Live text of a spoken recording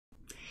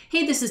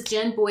Hey, this is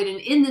Jen Boyd,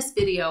 and in this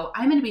video,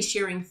 I'm going to be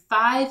sharing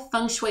 5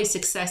 Feng Shui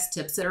success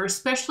tips that are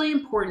especially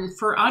important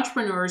for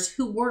entrepreneurs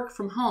who work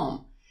from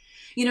home.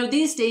 You know,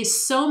 these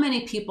days, so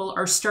many people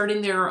are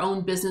starting their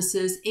own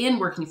businesses and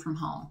working from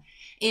home.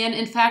 And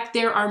in fact,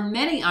 there are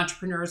many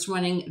entrepreneurs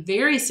running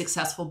very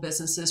successful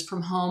businesses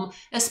from home,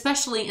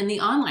 especially in the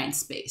online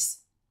space.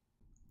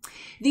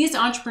 These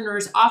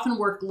entrepreneurs often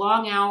work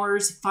long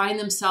hours, find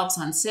themselves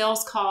on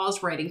sales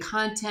calls, writing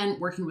content,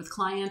 working with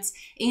clients,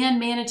 and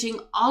managing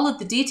all of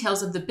the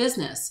details of the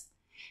business.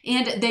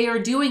 And they are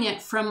doing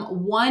it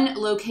from one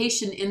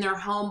location in their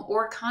home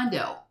or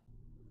condo.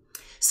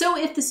 So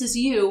if this is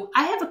you,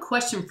 I have a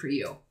question for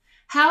you.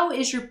 How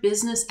is your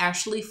business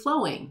actually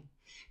flowing?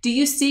 Do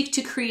you seek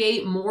to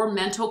create more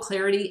mental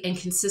clarity and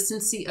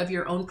consistency of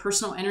your own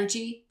personal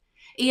energy?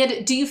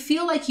 And do you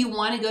feel like you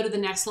want to go to the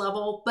next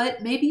level,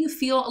 but maybe you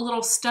feel a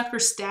little stuck or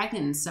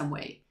stagnant in some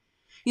way?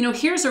 You know,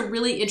 here's a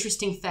really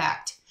interesting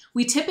fact.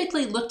 We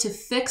typically look to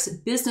fix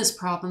business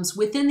problems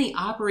within the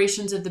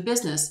operations of the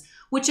business,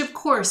 which of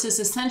course is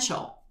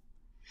essential.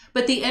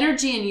 But the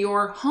energy in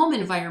your home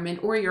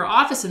environment or your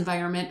office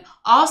environment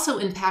also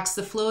impacts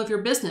the flow of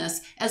your business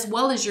as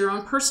well as your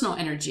own personal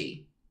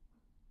energy.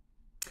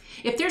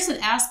 If there's an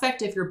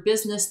aspect of your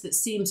business that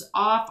seems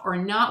off or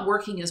not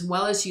working as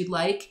well as you'd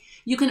like,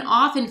 you can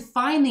often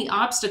find the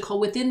obstacle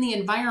within the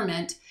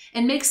environment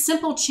and make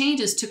simple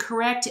changes to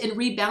correct and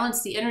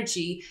rebalance the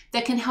energy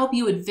that can help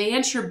you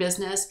advance your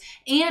business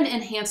and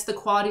enhance the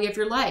quality of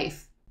your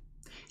life.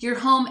 Your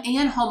home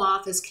and home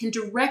office can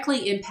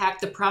directly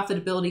impact the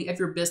profitability of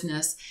your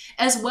business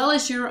as well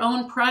as your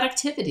own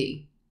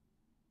productivity.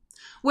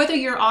 Whether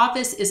your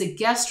office is a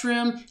guest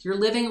room, your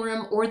living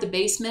room, or the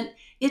basement,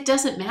 it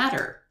doesn't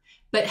matter.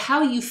 But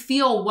how you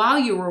feel while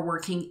you are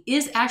working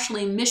is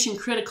actually mission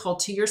critical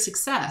to your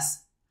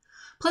success.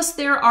 Plus,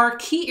 there are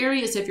key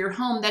areas of your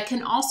home that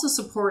can also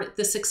support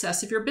the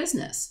success of your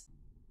business.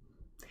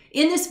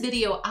 In this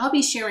video, I'll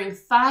be sharing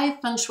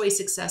 5 Feng Shui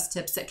success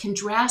tips that can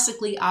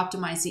drastically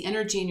optimize the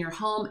energy in your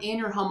home and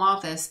your home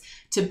office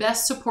to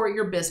best support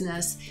your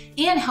business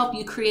and help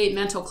you create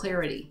mental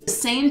clarity. The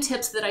same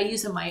tips that I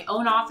use in my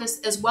own office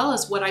as well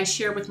as what I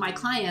share with my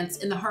clients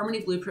in the Harmony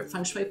Blueprint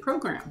Feng Shui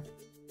program.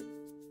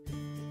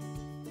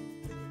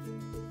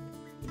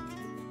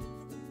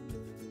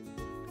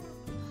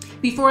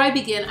 Before I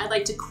begin, I'd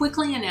like to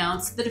quickly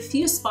announce that a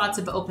few spots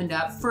have opened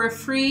up for a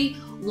free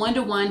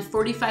one-to-one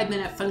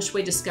 45-minute Feng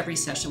Shui discovery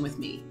session with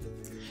me.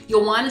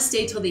 You'll want to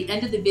stay till the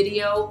end of the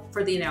video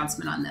for the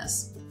announcement on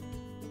this.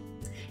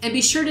 And be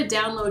sure to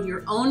download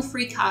your own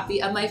free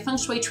copy of my Feng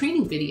Shui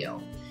training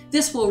video.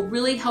 This will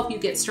really help you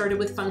get started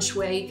with Feng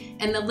Shui,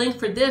 and the link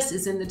for this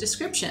is in the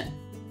description.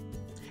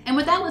 And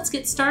with that, let's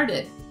get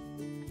started.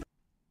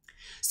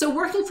 So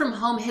working from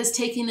home has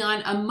taken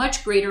on a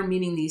much greater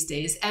meaning these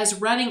days, as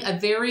running a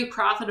very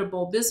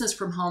profitable business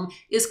from home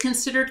is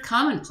considered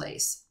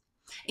commonplace.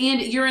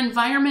 And your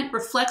environment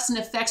reflects and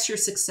affects your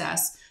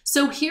success.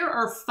 So here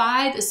are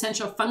 5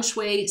 essential Feng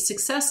Shui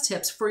success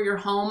tips for your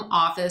home,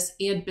 office,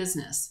 and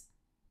business.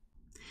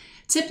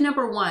 Tip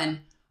number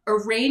 1,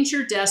 arrange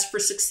your desk for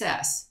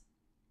success.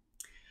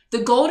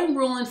 The golden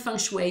rule in Feng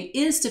Shui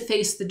is to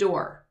face the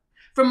door.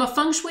 From a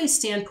Feng Shui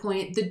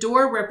standpoint, the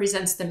door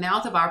represents the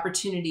mouth of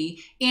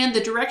opportunity, and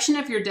the direction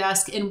of your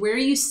desk and where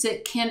you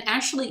sit can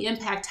actually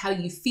impact how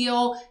you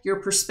feel,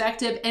 your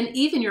perspective, and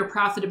even your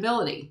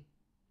profitability.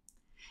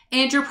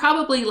 And you're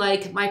probably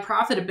like, my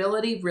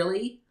profitability,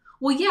 really?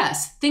 Well,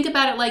 yes, think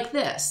about it like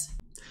this.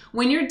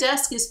 When your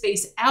desk is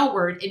faced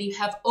outward and you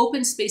have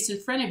open space in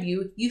front of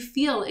you, you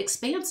feel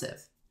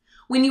expansive.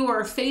 When you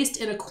are faced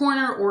in a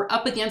corner or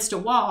up against a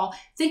wall,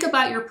 think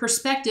about your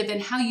perspective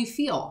and how you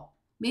feel.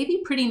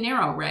 Maybe pretty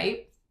narrow,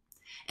 right?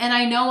 And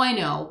I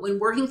know, when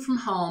working from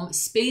home,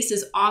 space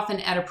is often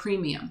at a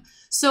premium.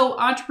 So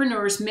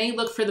entrepreneurs may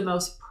look for the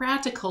most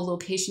practical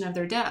location of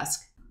their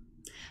desk.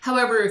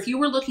 However, if you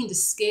were looking to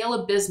scale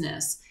a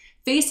business,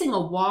 facing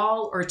a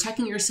wall or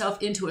tucking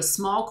yourself into a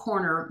small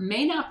corner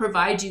may not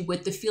provide you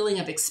with the feeling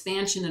of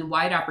expansion and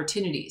wide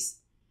opportunities.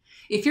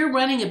 If you're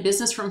running a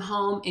business from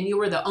home and you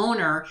are the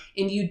owner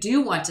and you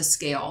do want to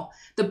scale,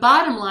 the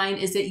bottom line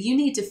is that you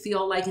need to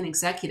feel like an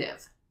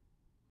executive.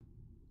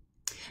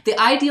 The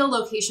ideal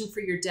location for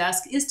your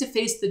desk is to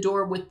face the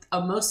door with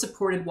a most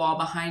supported wall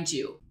behind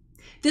you.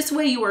 This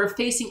way you are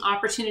facing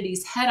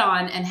opportunities head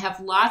on and have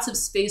lots of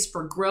space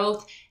for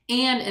growth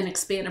and an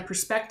expanded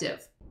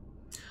perspective.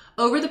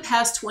 Over the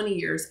past 20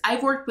 years,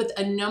 I've worked with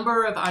a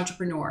number of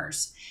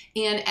entrepreneurs,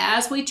 and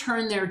as we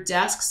turn their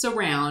desks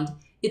around,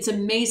 it's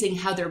amazing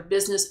how their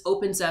business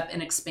opens up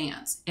and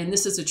expands. And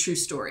this is a true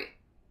story.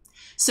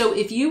 So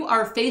if you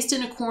are faced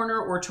in a corner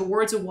or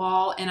towards a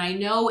wall, and I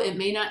know it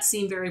may not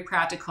seem very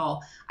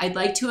practical, I'd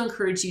like to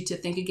encourage you to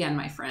think again,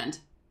 my friend.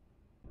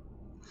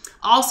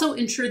 Also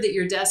ensure that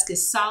your desk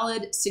is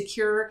solid,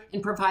 secure,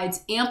 and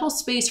provides ample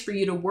space for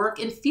you to work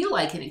and feel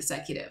like an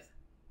executive.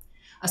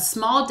 A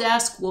small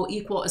desk will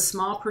equal a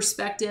small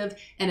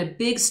perspective, and a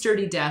big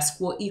sturdy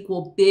desk will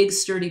equal big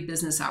sturdy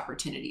business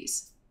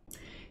opportunities.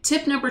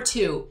 Tip number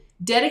 2,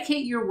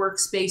 Dedicate your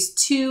workspace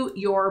to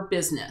your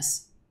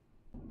business.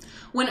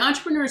 When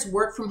entrepreneurs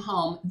work from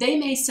home, they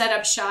may set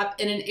up shop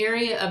in an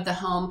area of the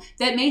home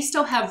that may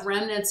still have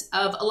remnants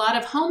of a lot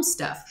of home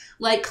stuff,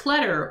 like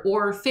clutter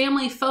or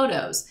family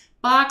photos,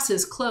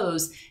 boxes,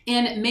 clothes,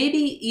 and maybe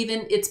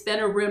even it's been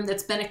a room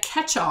that's been a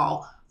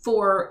catch-all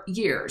for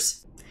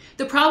years.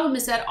 The problem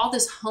is that all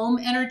this home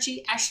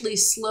energy actually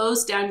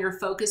slows down your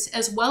focus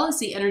as well as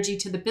the energy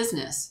to the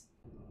business.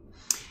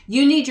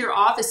 You need your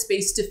office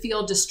space to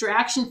feel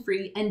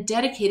distraction-free and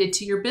dedicated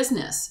to your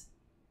business.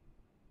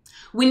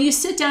 When you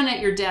sit down at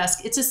your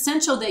desk, it's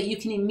essential that you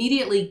can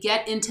immediately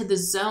get into the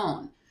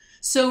zone.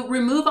 So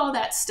remove all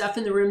that stuff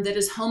in the room that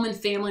is home and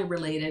family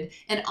related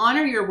and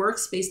honor your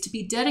workspace to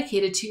be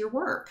dedicated to your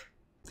work.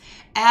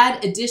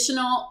 Add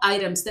additional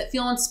items that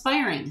feel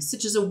inspiring,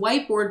 such as a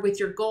whiteboard with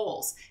your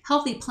goals,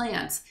 healthy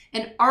plants,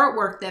 and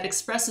artwork that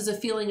expresses a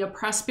feeling of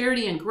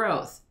prosperity and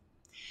growth.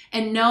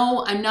 And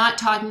no, I'm not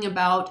talking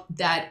about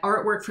that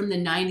artwork from the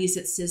 90s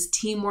that says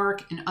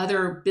teamwork and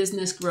other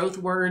business growth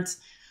words.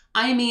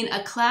 I mean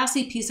a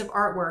classy piece of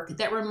artwork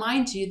that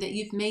reminds you that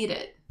you've made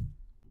it.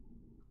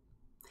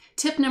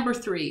 Tip number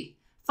 3,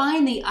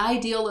 find the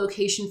ideal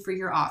location for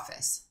your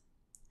office.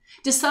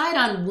 Decide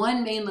on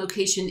one main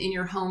location in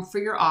your home for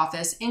your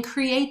office and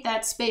create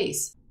that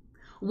space.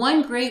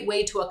 One great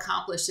way to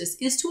accomplish this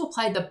is to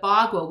apply the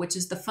Bagua, which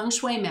is the Feng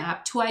Shui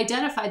map, to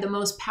identify the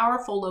most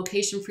powerful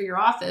location for your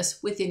office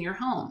within your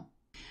home.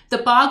 The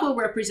Bagua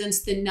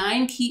represents the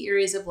 9 key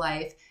areas of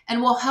life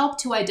and will help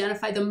to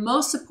identify the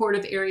most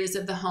supportive areas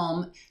of the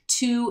home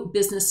to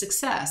business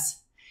success.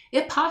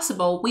 If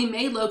possible, we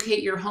may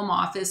locate your home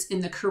office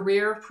in the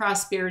career,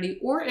 prosperity,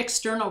 or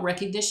external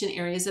recognition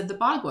areas of the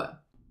Bagua.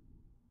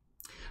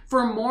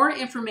 For more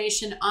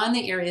information on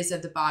the areas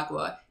of the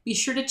Bagua, be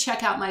sure to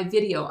check out my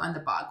video on the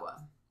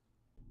Bagua.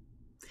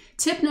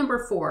 Tip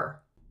number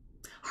 4,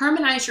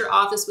 harmonize your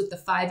office with the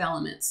 5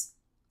 elements.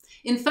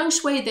 In Feng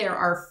Shui, there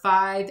are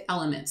 5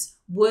 elements: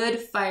 wood,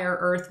 fire,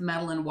 earth,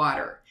 metal, and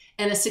water.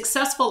 And a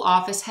successful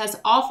office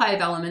has all 5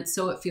 elements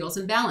so it feels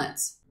in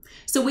balance.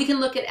 So we can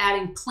look at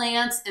adding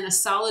plants and a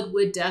solid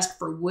wood desk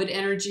for wood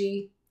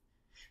energy,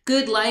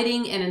 good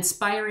lighting and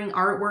inspiring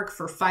artwork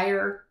for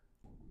fire,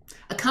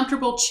 a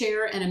comfortable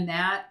chair and a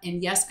mat,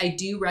 and yes, I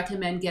do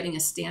recommend getting a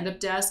stand-up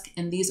desk,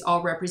 and these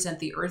all represent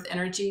the earth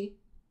energy.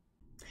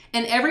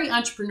 And every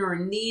entrepreneur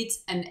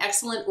needs an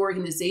excellent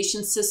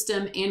organization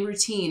system and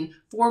routine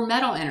for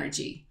metal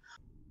energy,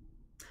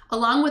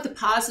 along with a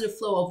positive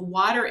flow of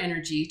water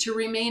energy to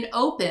remain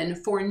open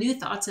for new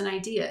thoughts and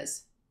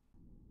ideas.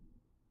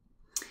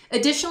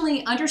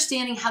 Additionally,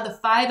 understanding how the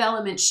 5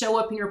 elements show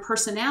up in your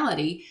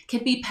personality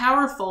can be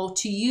powerful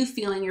to you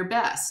feeling your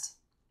best.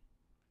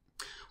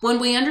 When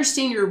we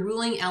understand your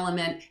ruling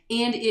element,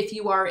 and if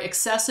you are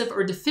excessive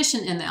or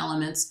deficient in the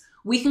elements,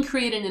 we can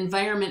create an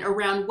environment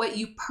around what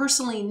you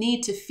personally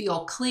need to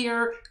feel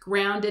clear,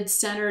 grounded,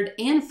 centered,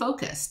 and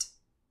focused.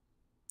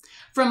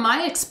 From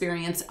my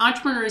experience,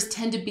 entrepreneurs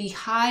tend to be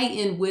high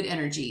in wood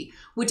energy,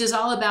 which is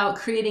all about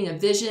creating a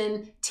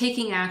vision,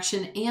 taking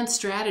action, and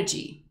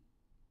strategy.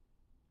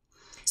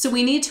 So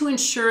we need to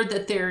ensure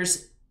that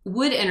there's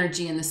wood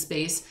energy in the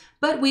space,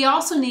 but we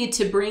also need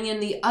to bring in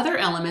the other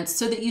elements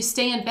so that you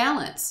stay in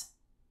balance.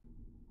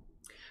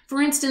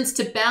 For instance,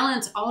 to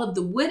balance all of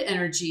the wood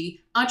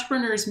energy,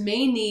 entrepreneurs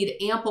may need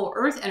ample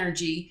earth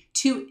energy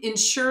to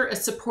ensure a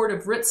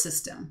supportive root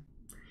system.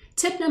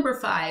 Tip number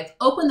 5,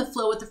 open the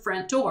flow at the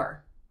front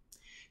door.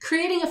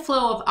 Creating a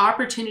flow of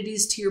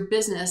opportunities to your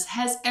business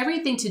has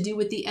everything to do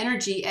with the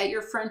energy at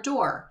your front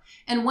door.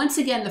 And once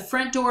again, the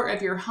front door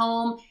of your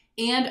home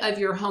and of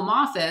your home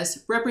office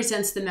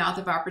represents the mouth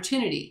of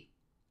opportunity.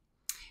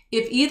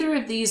 If either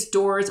of these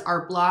doors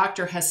are blocked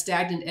or has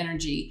stagnant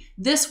energy,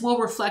 this will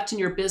reflect in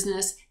your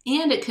business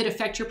and it could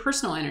affect your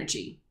personal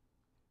energy.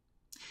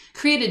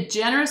 Create a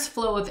generous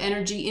flow of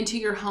energy into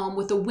your home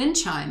with a wind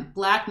chime,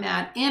 black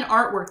mat, and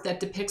artwork that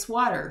depicts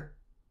water.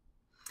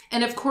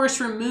 And of course,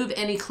 remove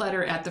any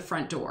clutter at the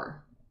front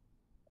door.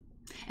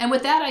 And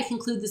with that, I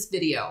conclude this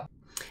video.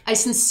 I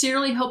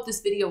sincerely hope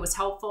this video was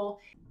helpful.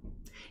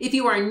 If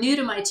you are new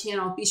to my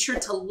channel, be sure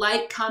to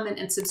like, comment,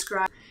 and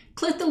subscribe.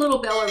 Click the little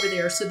bell over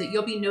there so that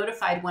you'll be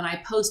notified when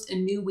I post a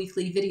new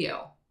weekly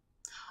video.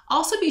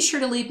 Also, be sure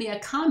to leave me a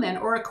comment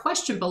or a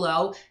question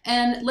below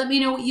and let me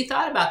know what you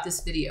thought about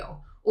this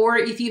video. Or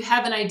if you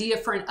have an idea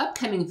for an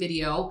upcoming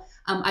video,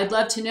 I'd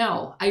love to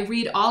know. I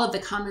read all of the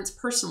comments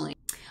personally.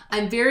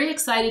 I'm very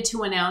excited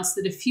to announce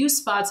that a few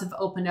spots have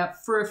opened up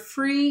for a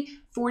free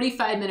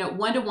 45-minute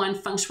one-to-one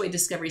Feng Shui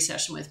discovery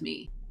session with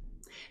me.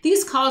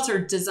 These calls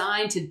are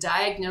designed to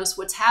diagnose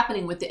what's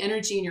happening with the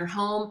energy in your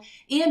home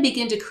and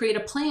begin to create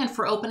a plan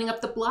for opening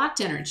up the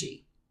blocked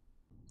energy.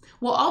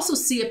 We'll also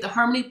see if the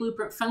Harmony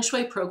Blueprint Feng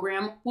Shui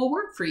program will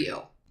work for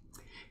you.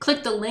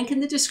 Click the link in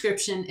the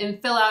description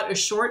and fill out a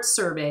short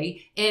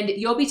survey, and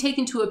you'll be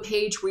taken to a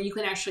page where you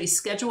can actually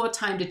schedule a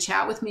time to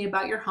chat with me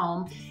about your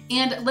home,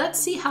 and let's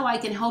see how I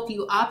can help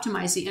you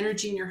optimize the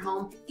energy in your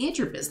home and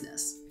your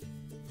business.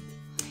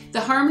 The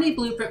Harmony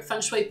Blueprint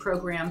Feng Shui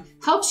program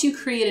helps you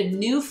create a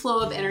new flow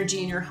of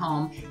energy in your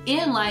home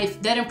and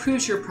life that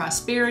improves your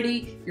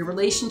prosperity, your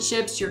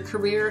relationships, your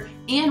career,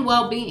 and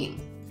well-being.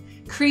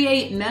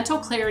 Create mental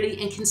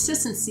clarity and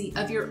consistency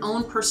of your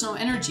own personal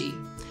energy.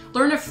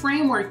 Learn a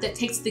framework that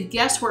takes the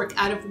guesswork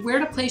out of where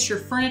to place your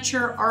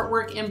furniture,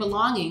 artwork, and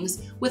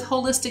belongings with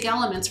holistic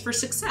elements for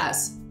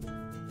success.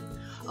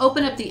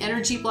 Open up the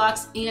energy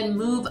blocks and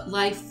move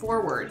life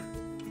forward.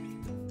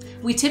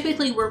 We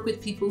typically work with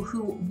people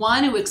who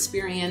want to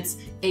experience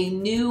a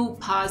new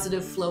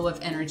positive flow of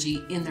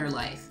energy in their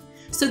life.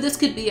 So this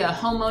could be a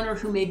homeowner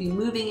who may be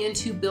moving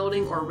into,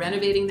 building, or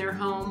renovating their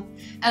home,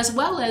 as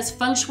well as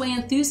Feng Shui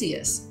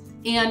enthusiasts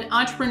and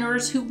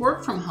entrepreneurs who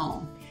work from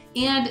home,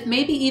 and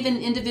maybe even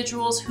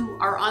individuals who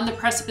are on the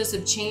precipice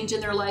of change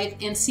in their life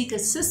and seek a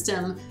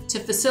system to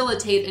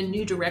facilitate a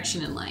new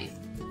direction in life.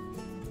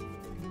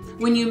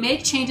 When you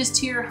make changes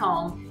to your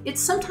home,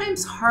 it's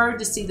sometimes hard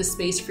to see the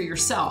space for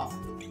yourself.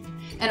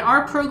 And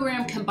our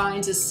program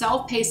combines a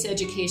self-paced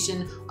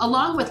education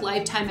along with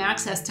lifetime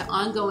access to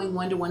ongoing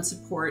one-to-one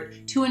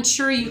support to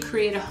ensure you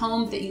create a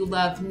home that you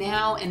love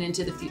now and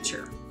into the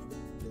future.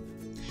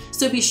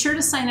 So be sure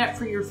to sign up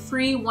for your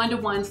free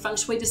one-to-one Feng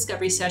Shui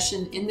discovery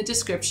session in the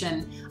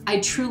description.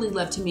 I'd truly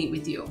love to meet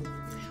with you.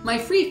 My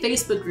free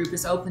Facebook group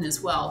is open as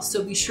well,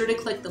 so be sure to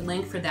click the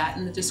link for that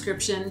in the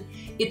description.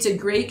 It's a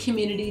great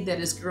community that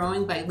is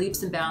growing by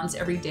leaps and bounds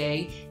every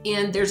day,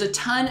 and there's a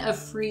ton of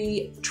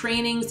free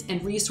trainings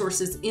and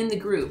resources in the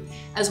group,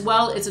 as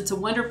well as it's a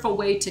wonderful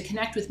way to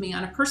connect with me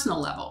on a personal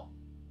level.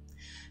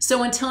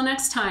 So until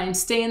next time,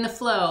 stay in the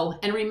flow,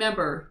 and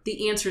remember,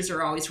 the answers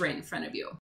are always right in front of you.